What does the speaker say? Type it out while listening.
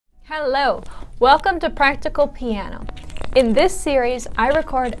Hello, welcome to Practical Piano. In this series, I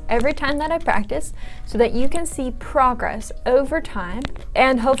record every time that I practice so that you can see progress over time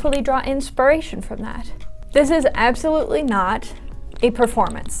and hopefully draw inspiration from that. This is absolutely not a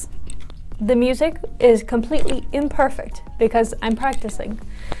performance. The music is completely imperfect because I'm practicing.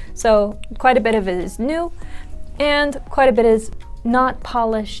 So quite a bit of it is new and quite a bit is not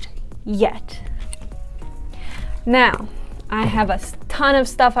polished yet. Now, I have a ton of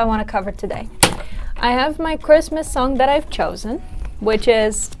stuff I want to cover today. I have my Christmas song that I've chosen, which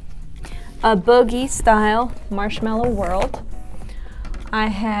is a boogie style Marshmallow World. I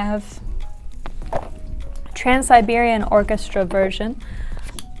have Trans-Siberian Orchestra version.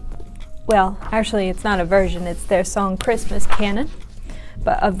 Well, actually it's not a version, it's their song Christmas Canon,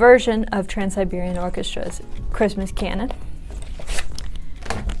 but a version of Trans-Siberian Orchestra's Christmas Canon.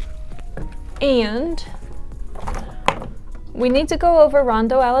 And we need to go over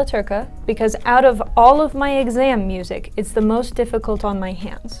Rhondo, Alla, Turca because out of all of my exam music, it's the most difficult on my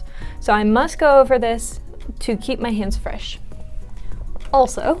hands. So I must go over this to keep my hands fresh.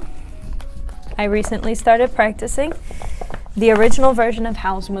 Also, I recently started practicing the original version of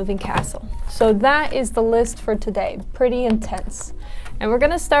Howl's Moving Castle. So that is the list for today, pretty intense. And we're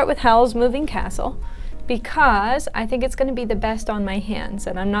gonna start with Howl's Moving Castle because I think it's gonna be the best on my hands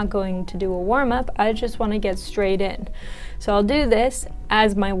and I'm not going to do a warm-up, I just wanna get straight in. So I'll do this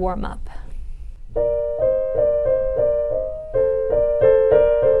as my warm-up.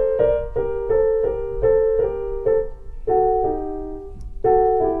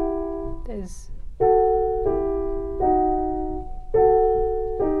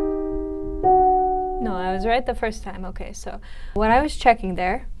 No, I was right the first time. Okay, so what I was checking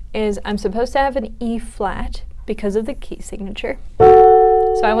there is I'm supposed to have an E flat because of the key signature.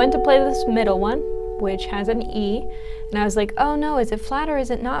 So I went to play this middle one, which has an E, and I was like, oh no, is it flat or is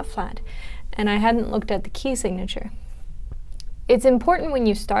it not flat? And I hadn't looked at the key signature. It's important when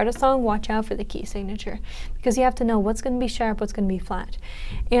you start a song, watch out for the key signature, because you have to know what's going to be sharp, what's going to be flat.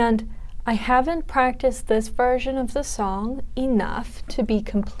 And I haven't practiced this version of the song enough to be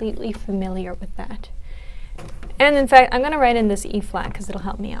completely familiar with that. And in fact, I'm going to write in this E flat because it'll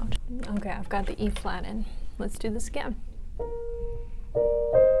help me out. Okay, I've got the E flat in. Let's do this again.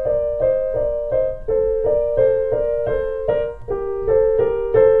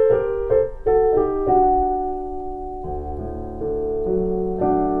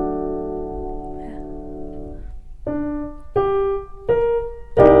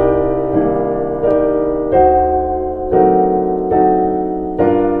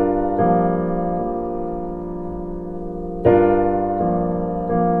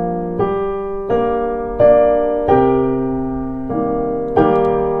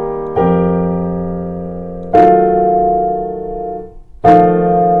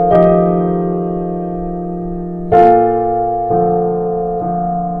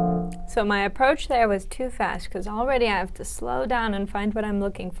 So my approach there was too fast because already I have to slow down and find what I'm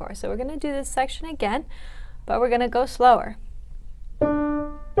looking for. So we're going to do this section again, but we're going to go slower.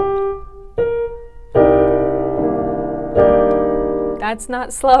 That's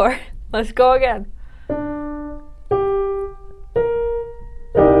not slower. Let's go again.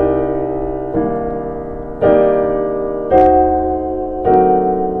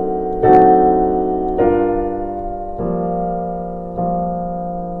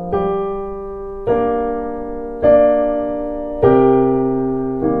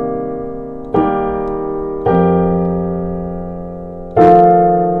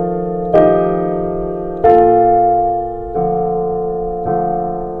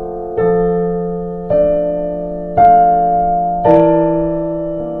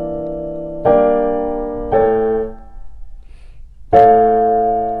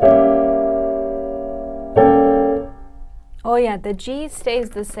 Oh yeah, the G stays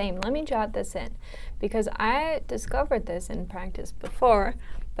the same. Let me jot this in because I discovered this in practice before,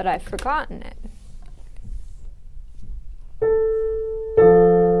 but I've forgotten it.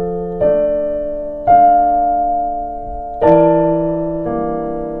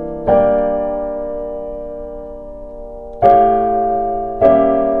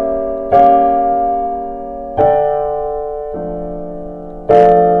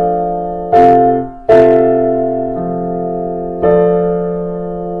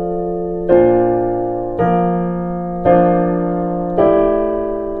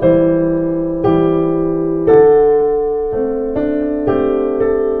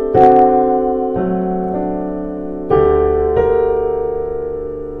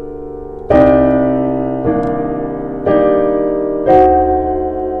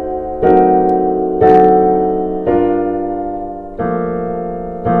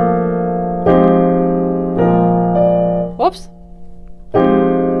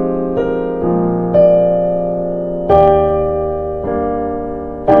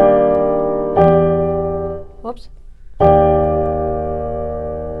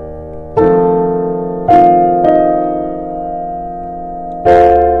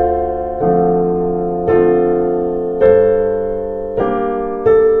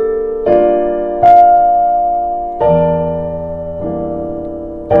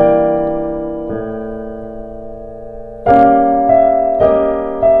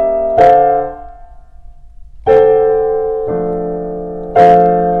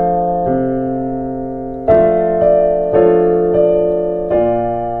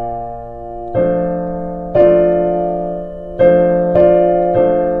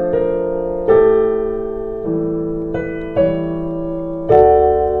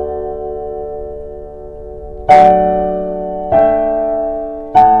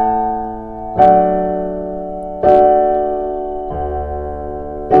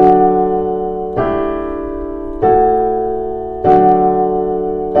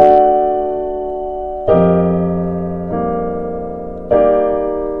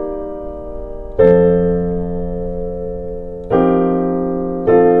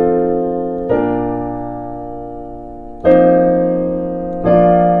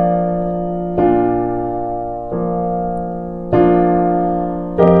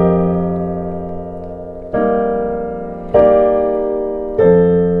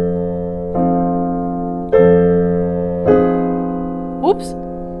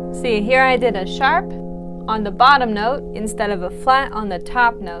 I did a sharp on the bottom note instead of a flat on the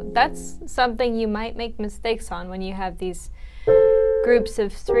top note. That's something you might make mistakes on when you have these groups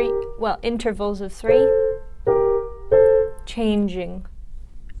of three, well, intervals of three changing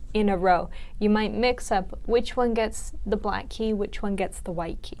in a row. You might mix up which one gets the black key, which one gets the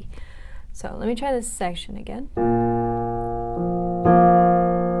white key. So let me try this section again.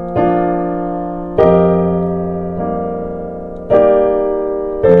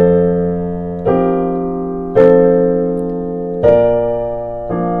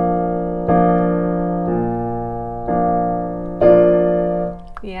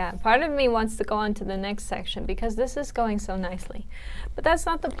 Yeah, part of me wants to go on to the next section because this is going so nicely. But that's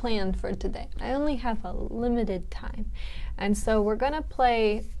not the plan for today. I only have a limited time. And so we're going to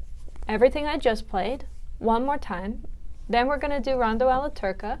play everything I just played one more time. Then we're going to do Rhondo alla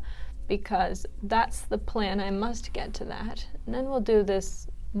Turca because that's the plan. I must get to that. And then we'll do this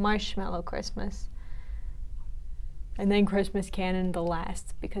Marshmallow Christmas. And then Christmas Canon the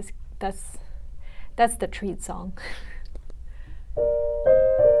last because that's the treat song.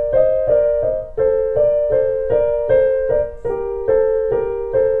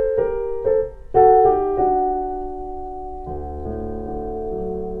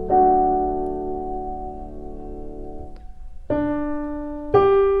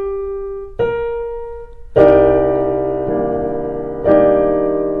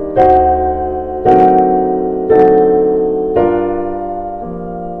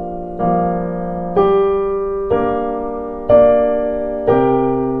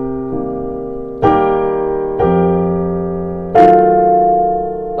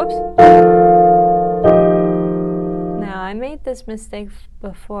 This mistake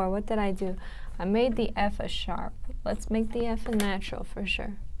before. What did I do? I made the F a sharp. Let's make the F a natural for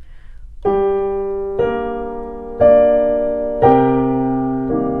sure.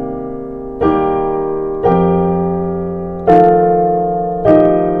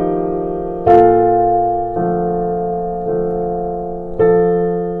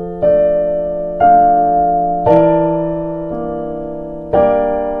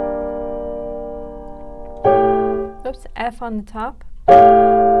 F on the top. Let's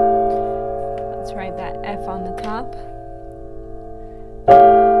write that F on the top.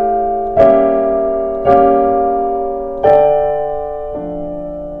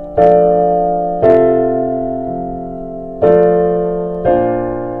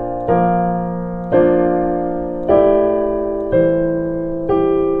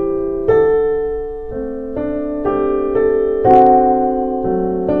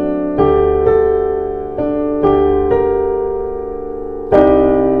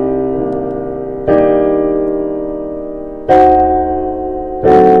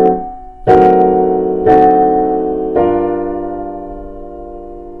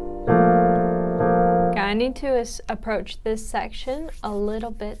 I need to approach this section a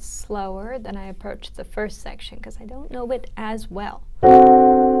little bit slower than I approached the first section because I don't know it as well.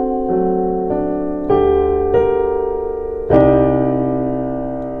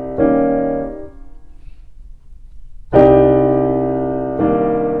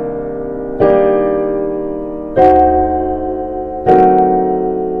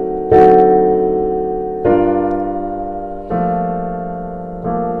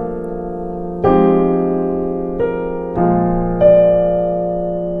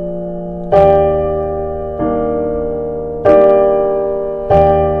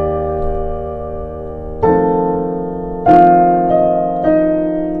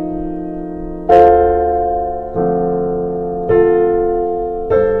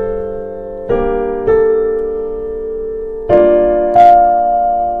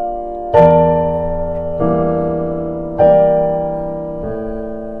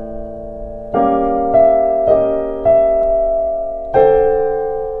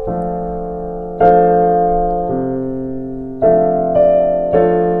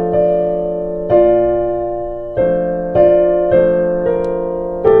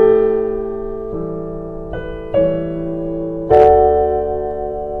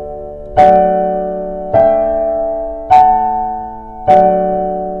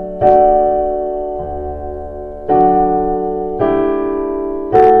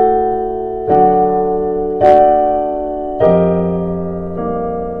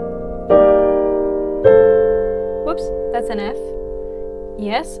 An F?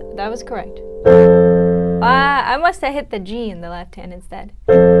 Yes, that was correct. I must have hit the G in the left hand instead.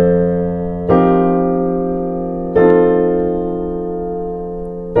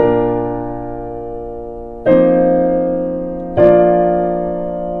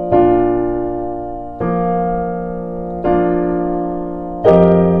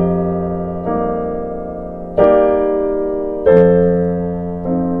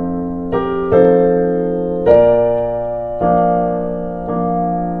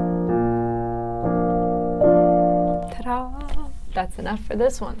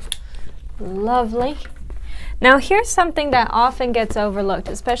 this one. Lovely. Now here's something that often gets overlooked,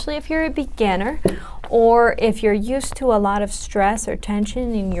 especially if you're a beginner or if you're used to a lot of stress or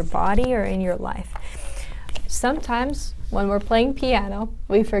tension in your body or in your life. Sometimes when we're playing piano,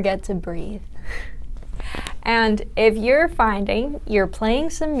 we forget to breathe. And if you're finding you're playing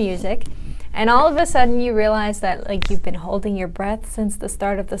some music and all of a sudden you realize that like you've been holding your breath since the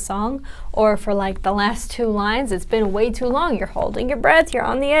start of the song, or for like the last 2 lines, it's been way too long, you're holding your breath, you're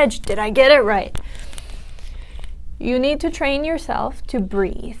on the edge, did I get it right? You need to train yourself to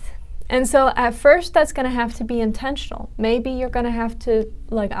breathe. And so at first that's going to have to be intentional. Maybe you're going to have to,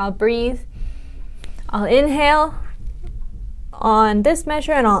 like, I'll breathe, I'll inhale on this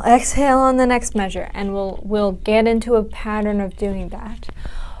measure and I'll exhale on the next measure, and we'll get into a pattern of doing that.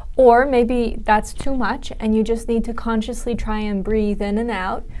 Or maybe that's too much and you just need to consciously try and breathe in and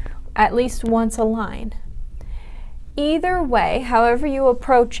out at least once a line. Either way, however you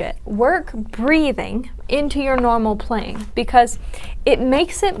approach it, work breathing into your normal playing because it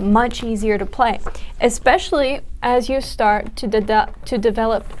makes it much easier to play, especially as you start to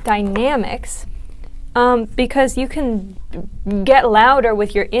develop dynamics, because you can get louder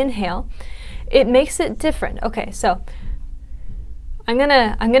with your inhale. It makes it different. Okay, so I'm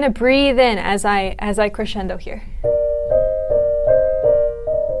gonna breathe in as I crescendo here.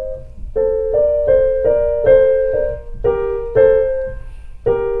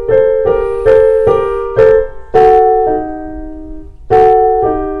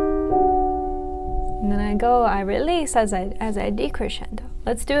 I release as I decrescendo.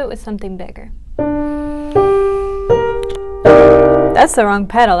 Let's do it with something bigger. That's the wrong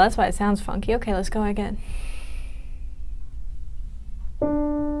pedal, that's why it sounds funky. Okay, let's go again.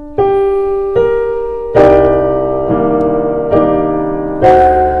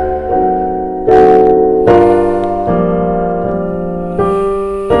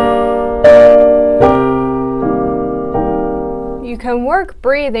 You can work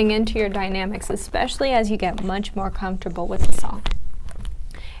breathing into your dynamics, especially as you get much more comfortable with the song.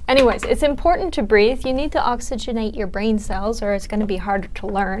 Anyways, it's important to breathe. You need to oxygenate your brain cells or it's going to be harder to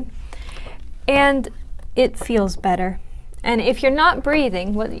learn. And it feels better. And if you're not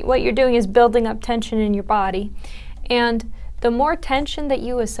breathing, what you're doing is building up tension in your body. And the more tension that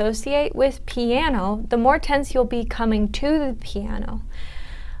you associate with piano, the more tense you'll be coming to the piano.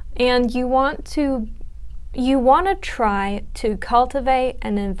 And you want to try to cultivate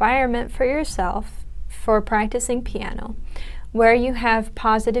an environment for yourself for practicing piano where you have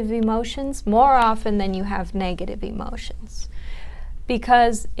positive emotions more often than you have negative emotions.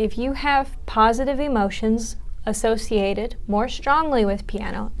 Because if you have positive emotions associated more strongly with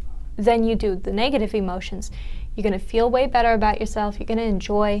piano than you do the negative emotions, you're going to feel way better about yourself, you're going to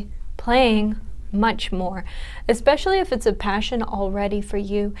enjoy playing much more, especially if it's a passion already for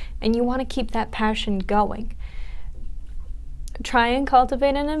you and you want to keep that passion going. Try and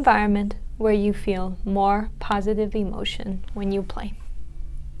cultivate an environment where you feel more positive emotion when you play.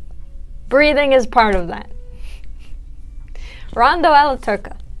 Breathing is part of that. Rhondo alla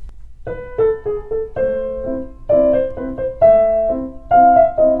Turca.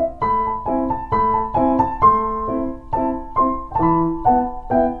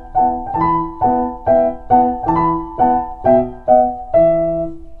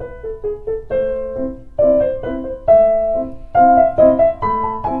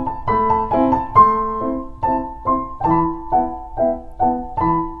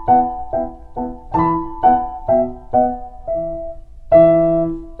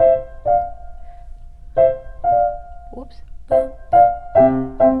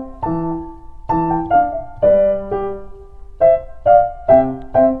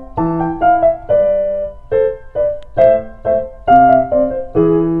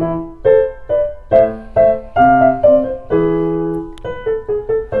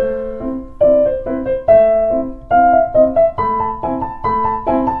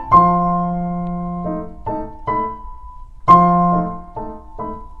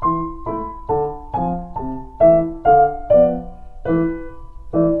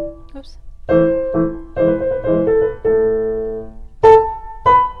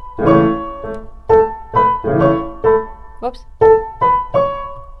 Whoops.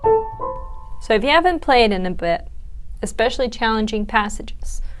 So if you haven't played in a bit, especially challenging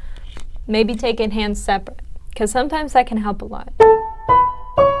passages, maybe taking hands separate, because sometimes that can help a lot.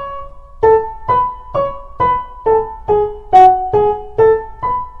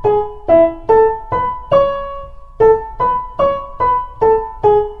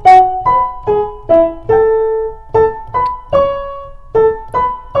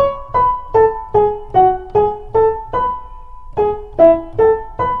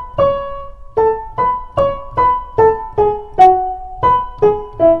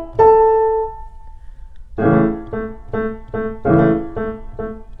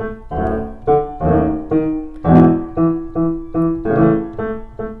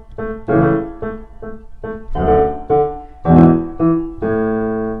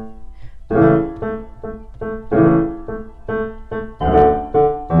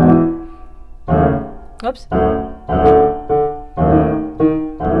 Oops.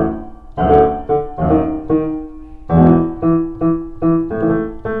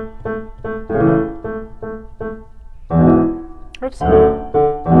 Oops.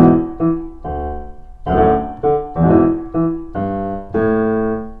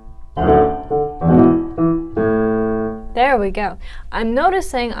 There we go. I'm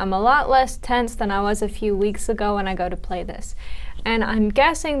noticing I'm a lot less tense than I was a few weeks ago when I go to play this. And I'm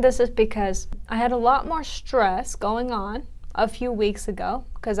guessing this is because I had a lot more stress going on a few weeks ago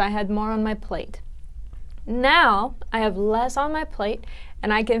because I had more on my plate. Now I have less on my plate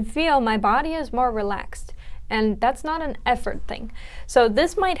and I can feel my body is more relaxed. And that's not an effort thing. So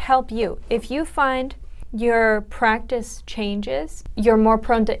this might help you. If you find your practice changes, you're more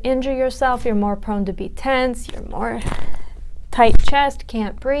prone to injure yourself, you're more prone to be tense, you're more tight chest,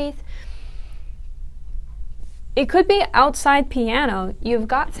 can't breathe. It could be outside piano. You've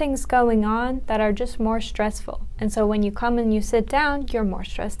got things going on that are just more stressful. And so when you come and you sit down, you're more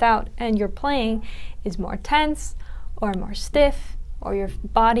stressed out and your playing is more tense or more stiff, or your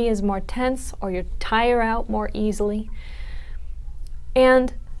body is more tense, or you tire out more easily.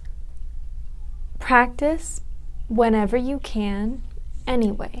 And practice whenever you can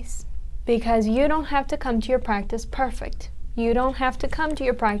anyways, because you don't have to come to your practice perfect. You don't have to come to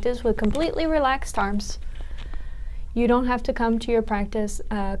your practice with completely relaxed arms. You don't have to come to your practice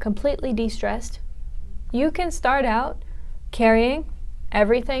completely de-stressed. You can start out carrying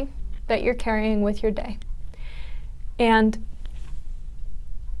everything that you're carrying with your day. And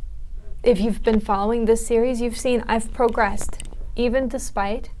if you've been following this series, you've seen I've progressed, even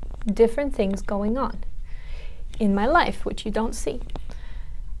despite different things going on in my life, which you don't see.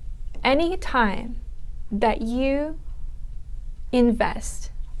 Any time that you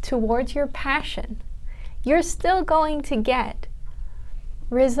invest towards your passion, you're still going to get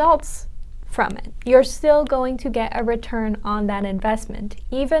results from it. You're still going to get a return on that investment,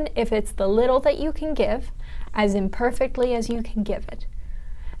 even if it's the little that you can give, as imperfectly as you can give it.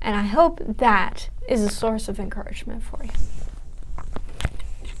 And I hope that is a source of encouragement for you.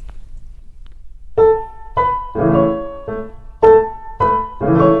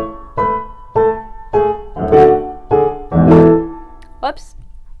 Whoops.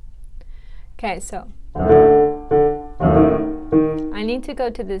 Okay, so I need to go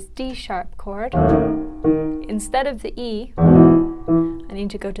to this D sharp chord. Instead of the E, I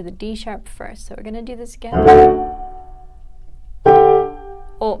need to go to the D sharp first. So we're going to do this again.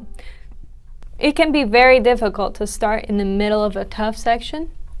 Oh, it can be very difficult to start in the middle of a tough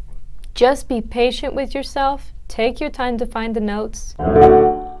section. Just be patient with yourself. Take your time to find the notes.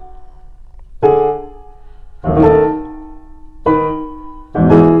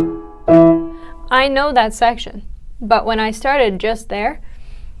 I know that section, but when I started just there,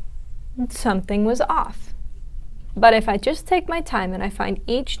 something was off. But if I just take my time and I find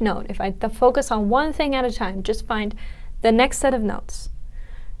each note, if I focus on one thing at a time, just find the next set of notes,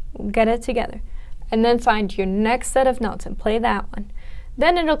 get it together, and then find your next set of notes and play that one,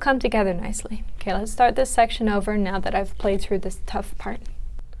 then it'll come together nicely. Okay, let's start this section over now that I've played through this tough part.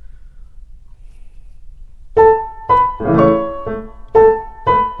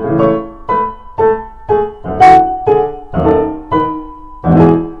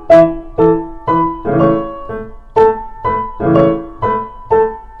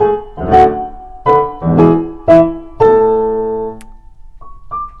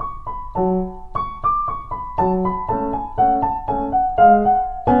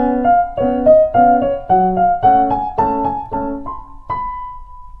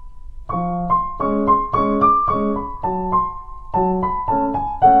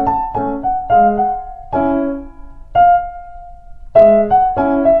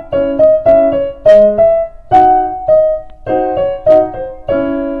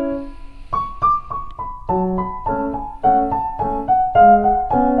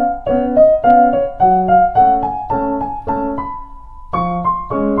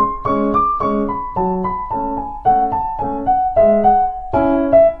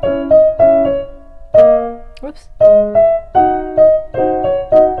 Whoops.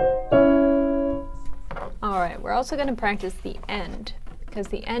 Alright, we're also going to practice the end, because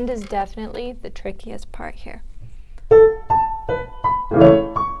the end is definitely the trickiest part here.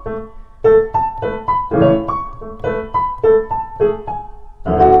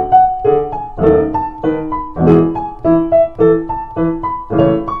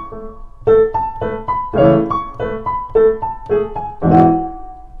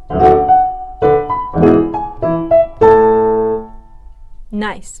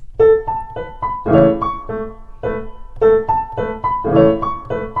 Nice.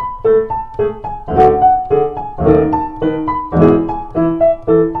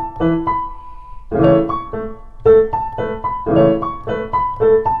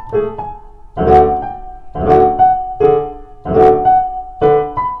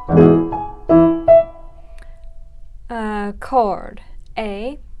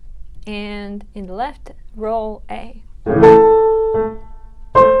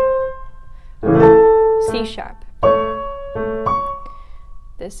 C sharp.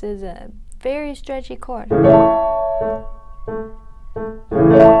 This is a very stretchy chord.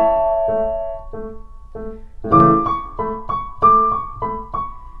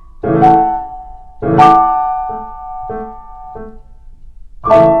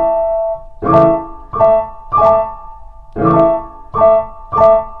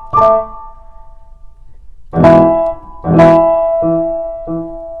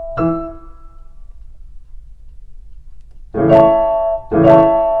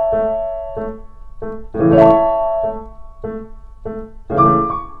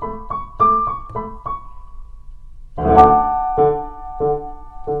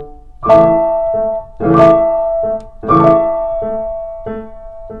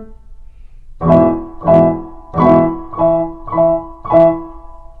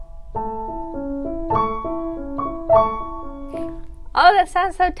 Oh, that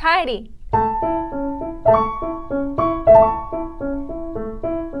sounds so tidy.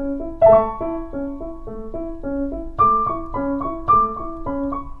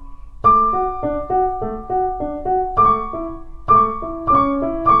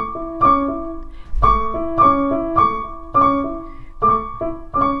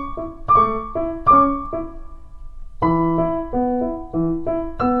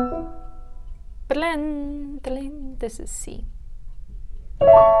 This is C.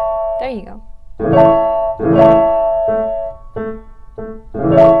 There you go.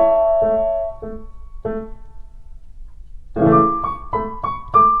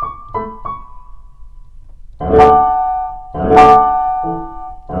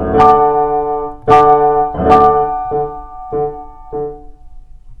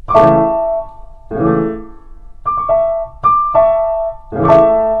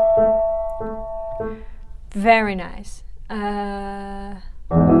 Very nice.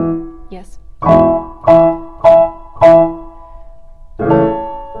 Yes.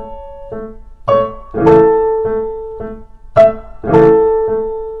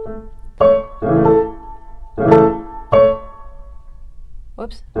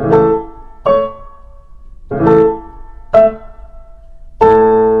 Whoops.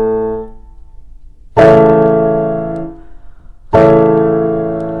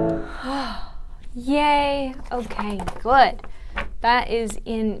 Yay! Okay, good. That is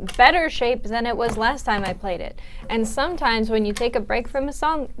in better shape than it was last time I played it. And sometimes when you take a break from a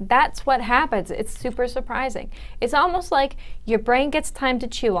song, that's what happens. It's super surprising. It's almost like your brain gets time to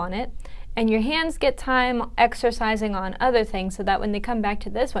chew on it, and your hands get time exercising on other things so that when they come back to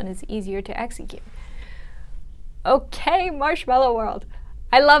this one, it's easier to execute. Okay, Marshmallow World.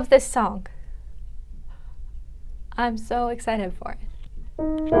 I love this song. I'm so excited for it.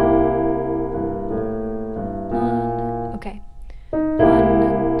 Okay. 1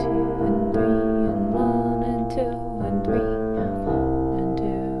 and 2 and 3 and 1 and 2 and 3 and 2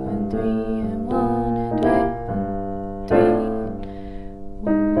 and 3 and 1 and 2 and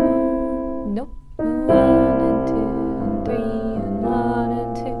 3. Nope. 1 and 2 and 3 and 1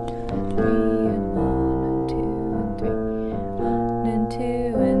 and 2 and 3 and 1 and 2 and 3 1 and 2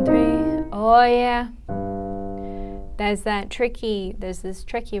 and 3. Oh yeah. There's this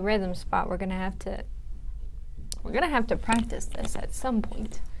tricky rhythm spot. We're gonna have to practice this at some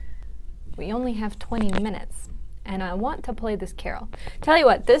point. We only have 20 minutes, and I want to play this carol. Tell you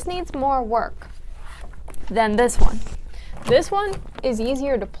what, this needs more work than this one. This one is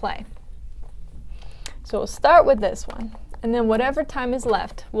easier to play. So we'll start with this one, and then whatever time is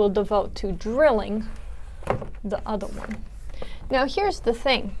left, we'll devote to drilling the other one. Now here's the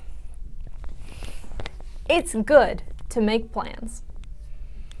thing. It's good to make plans.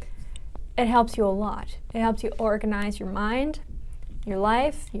 It helps you a lot. It helps you organize your mind, your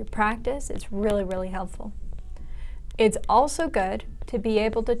life, your practice. It's really, really helpful. It's also good to be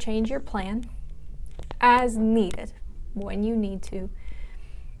able to change your plan as needed when you need to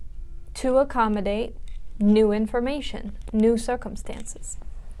accommodate new information, new circumstances.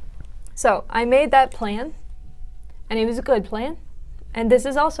 So I made that plan, and it was a good plan, and this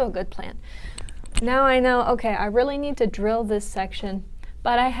is also a good plan. Now I know, okay, I really need to drill this section,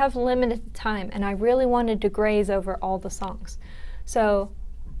 but I have limited time, and I really wanted to graze over all the songs. So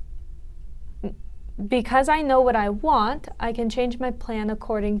because I know what I want, I can change my plan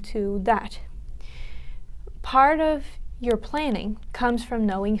according to that. Part of your planning comes from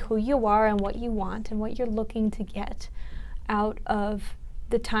knowing who you are and what you want and what you're looking to get out of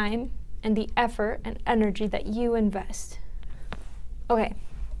the time and the effort and energy that you invest. Okay.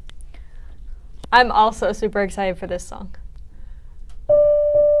 I'm also super excited for this song.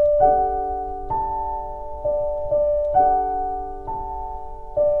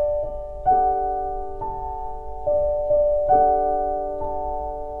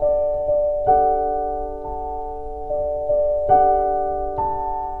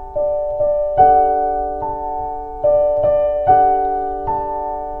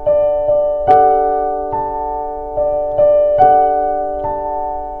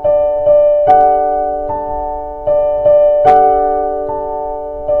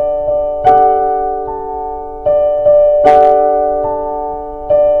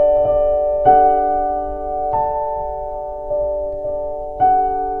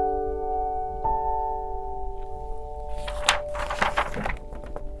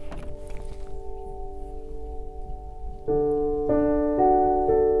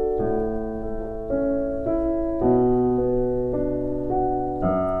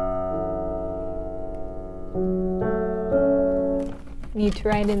 need to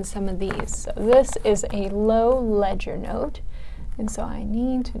write in some of these. So this is a low ledger note, and so I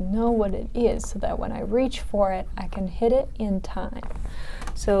need to know what it is so that when I reach for it, I can hit it in time.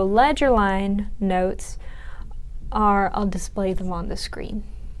 So ledger line notes are, I'll display them on the screen.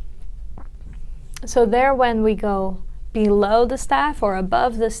 So they're when we go below the staff or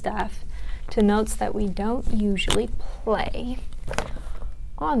above the staff to notes that we don't usually play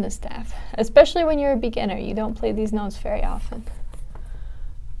on the staff, especially when you're a beginner. You don't play these notes very often.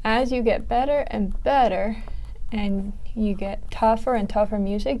 As you get better and better and you get tougher and tougher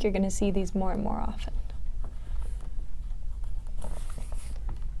music, you're going to see these more and more often.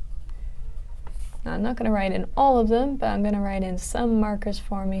 Now, I'm not going to write in all of them, but I'm going to write in some markers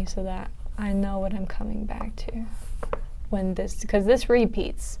for me so that I know what I'm coming back to when this, because this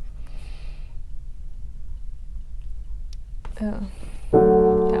repeats. That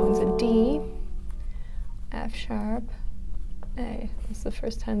one's a D, F sharp, A. It's the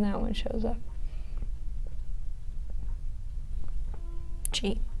first time that one shows up.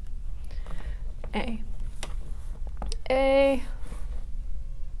 G, A, A,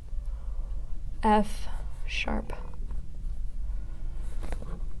 F sharp,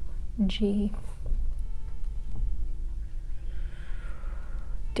 G,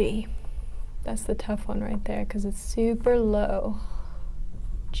 D. That's the tough one right there because it's super low.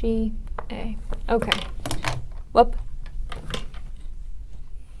 G, A. Okay. Whoop.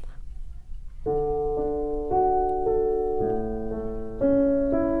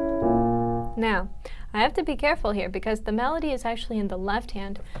 Now, I have to be careful here because the melody is actually in the left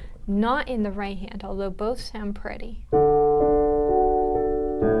hand, not in the right hand, although both sound pretty.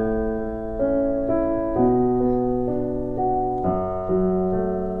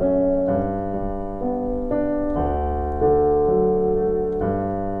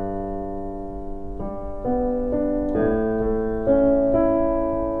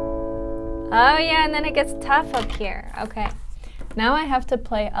 Oh yeah, and then it gets tough up here. Okay. Now I have to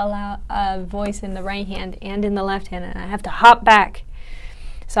play a voice in the right hand and in the left hand, and I have to hop back.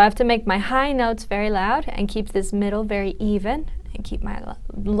 So I have to make my high notes very loud and keep this middle very even, and keep my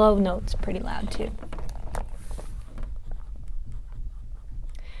low notes pretty loud too.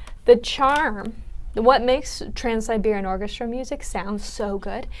 The charm, what makes Trans-Siberian Orchestra music sound so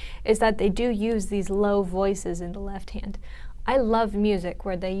good is that they do use these low voices in the left hand. I love music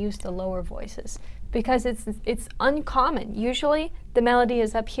where they use the lower voices because it's uncommon. Usually the melody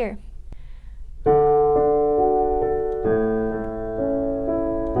is up here.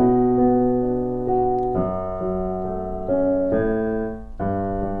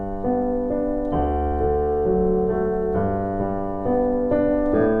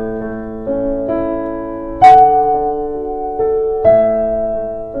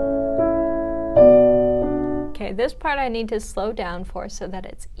 This part I need to slow down for so that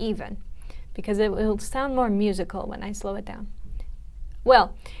it's even, because it will sound more musical when I slow it down.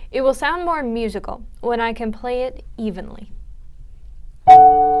 Well, it will sound more musical when I can play it evenly.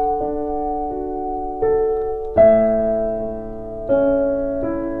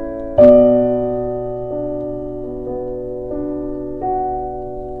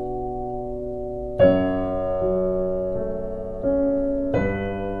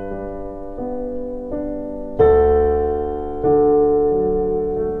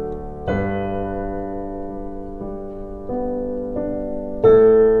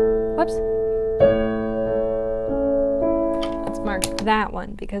 Whoops. Let's mark that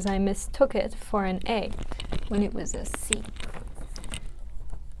one because I mistook it for an A when it was a C.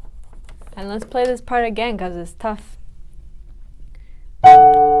 And let's play this part again because it's tough.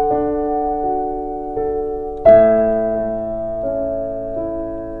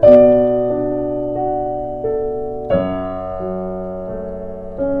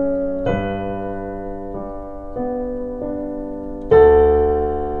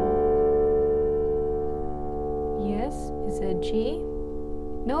 G?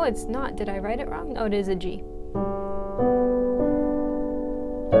 No, it's not. Did I write it wrong? No, it is a G.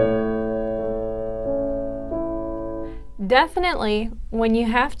 Definitely, when you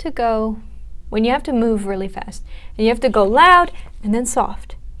have to move really fast, and you have to go loud and then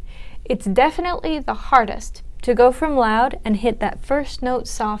soft, it's definitely the hardest to go from loud and hit that first note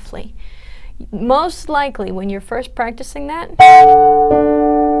softly. Most likely, when you're first practicing that,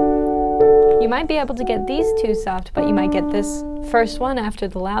 you might be able to get these two soft, but you might get this first one after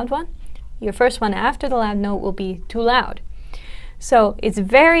the loud one. Your first one after the loud note will be too loud. So it's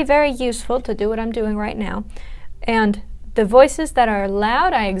very, very useful to do what I'm doing right now. And the voices that are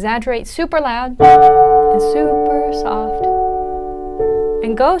loud, I exaggerate super loud and super soft.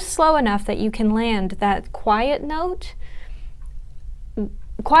 And go slow enough that you can land that quiet note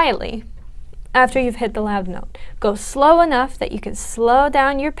quietly after you've hit the loud note. Go slow enough that you can slow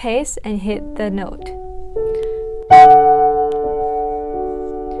down your pace and hit the note.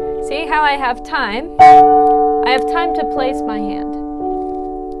 See how I have time? I have time to place my hand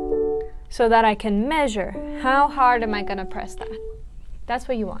so that I can measure how hard am I going to press that. That's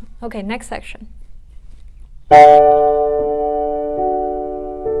what you want. Okay, next section.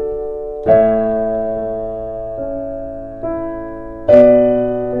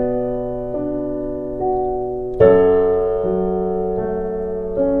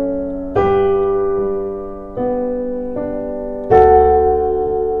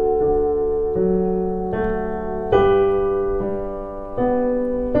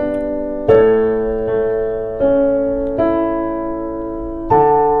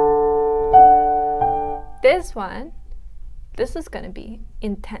 This one, this is going to be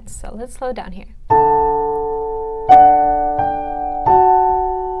intense, so let's slow down here.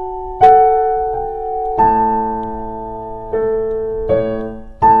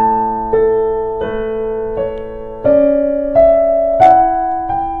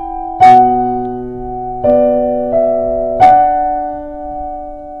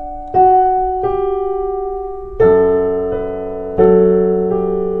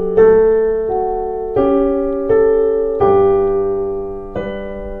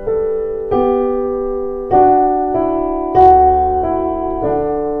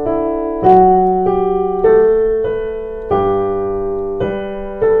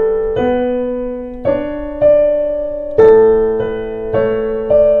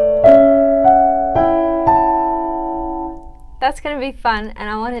 That's gonna be fun, and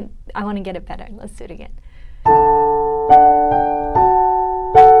I want to get it better. Let's do it again.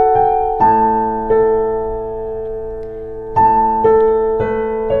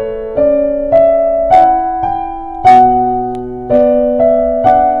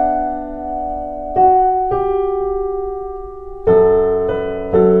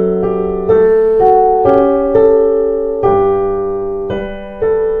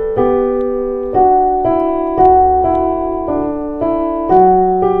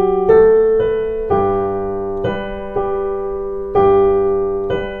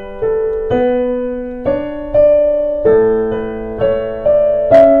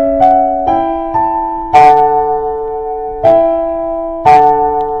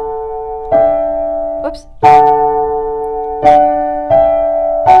 Whoops.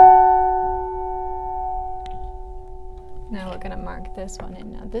 Now we're going to mark this one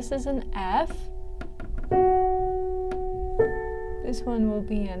in. Now this is an F. This one will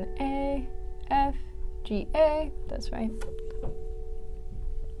be an A, F, G, A. That's right.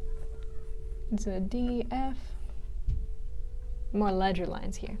 It's a D, F. More ledger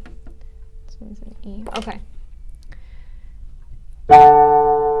lines here. This one's an E. Okay.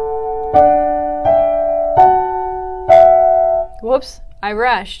 Whoops, I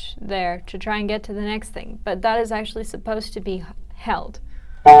rushed there to try and get to the next thing, but that is actually supposed to be held.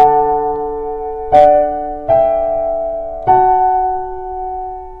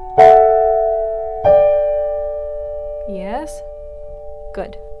 Yes?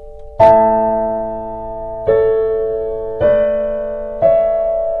 Good.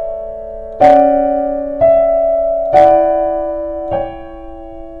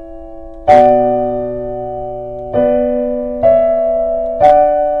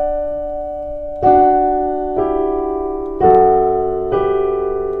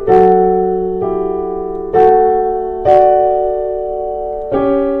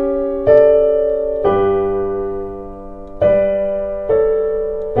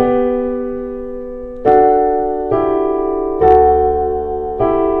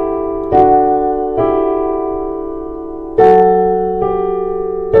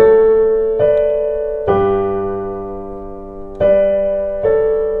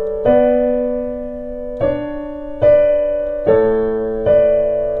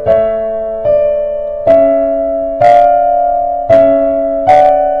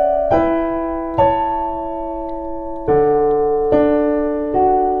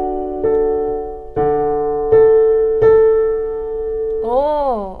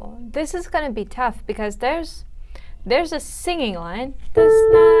 This is going to be tough because there's a singing line. This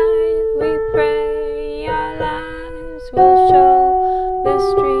night we pray our lives will show the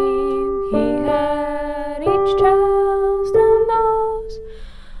stream he had, each child still knows.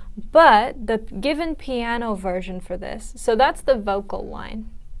 But the given piano version for this, so that's the vocal line.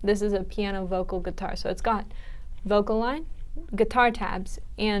 This is a piano vocal guitar, so it's got vocal line, guitar tabs,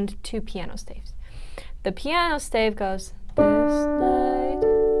 and 2 piano staves. The piano stave goes, this night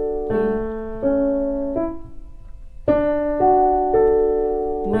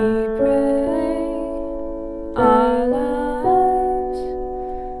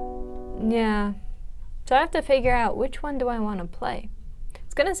Yeah. So I have to figure out which one do I want to play.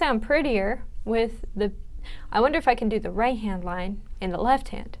 It's going to sound prettier with the... I wonder if I can do the right hand line in the left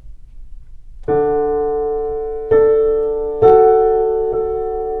hand.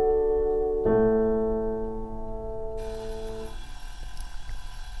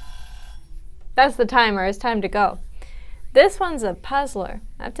 That's the timer. It's time to go. This one's a puzzler.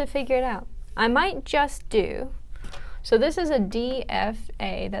 I have to figure it out. I might just do... So this is a D, F,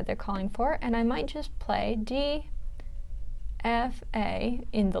 A that they're calling for, and I might just play D, F, A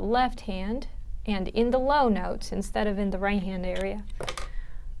in the left hand and in the low notes instead of in the right hand area.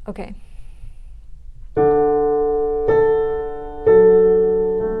 Okay.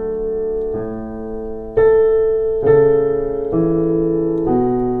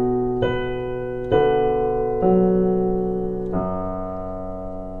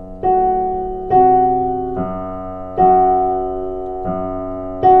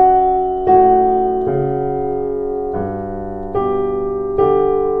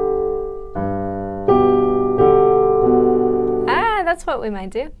 That's what we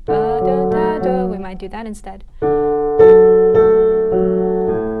might do. We might do that instead.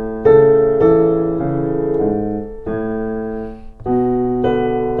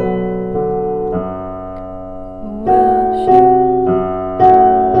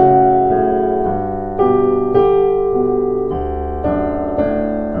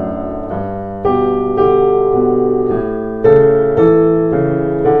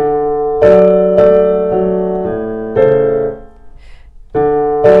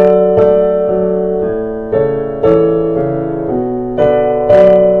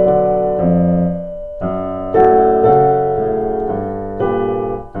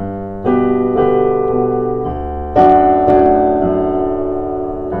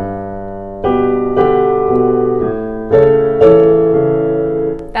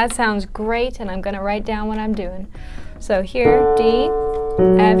 That sounds great, and I'm going to write down what I'm doing. So here, D,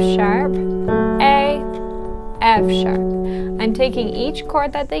 F sharp, A, F sharp. I'm taking each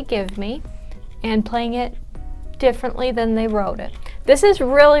chord that they give me and playing it differently than they wrote it. This is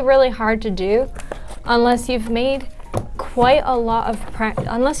really, really hard to do unless you've made quite a lot of practice,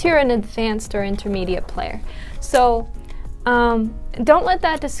 unless you're an advanced or intermediate player. So don't let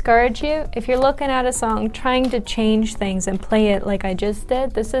that discourage you. If you're looking at a song trying to change things and play it like I just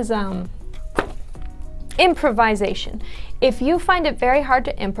did, this is improvisation. If you find it very hard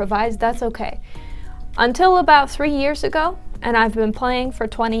to improvise, that's okay. Until about 3 years ago, and I've been playing for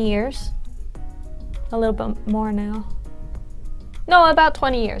 20 years, a little bit more now. No, about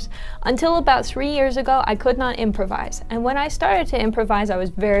 20 years. Until about 3 years ago, I could not improvise. And when I started to improvise, I was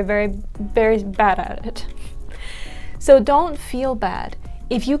very, very, very bad at it. So don't feel bad.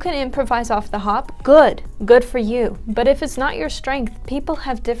 If you can improvise off the hop, good for you. But if it's not your strength, people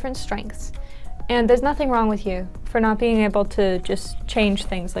have different strengths. And there's nothing wrong with you for not being able to just change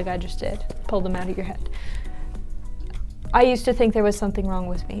things like I just did, pull them out of your head. I used to think there was something wrong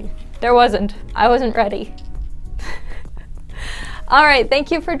with me. There wasn't. I wasn't ready. All right, thank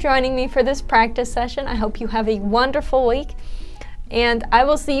you for joining me for this practice session. I hope you have a wonderful week, and I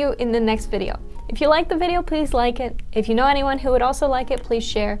will see you in the next video. If you like the video, please like it. If you know anyone who would also like it, please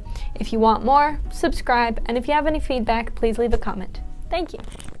share. If you want more, subscribe. And if you have any feedback, please leave a comment. Thank you.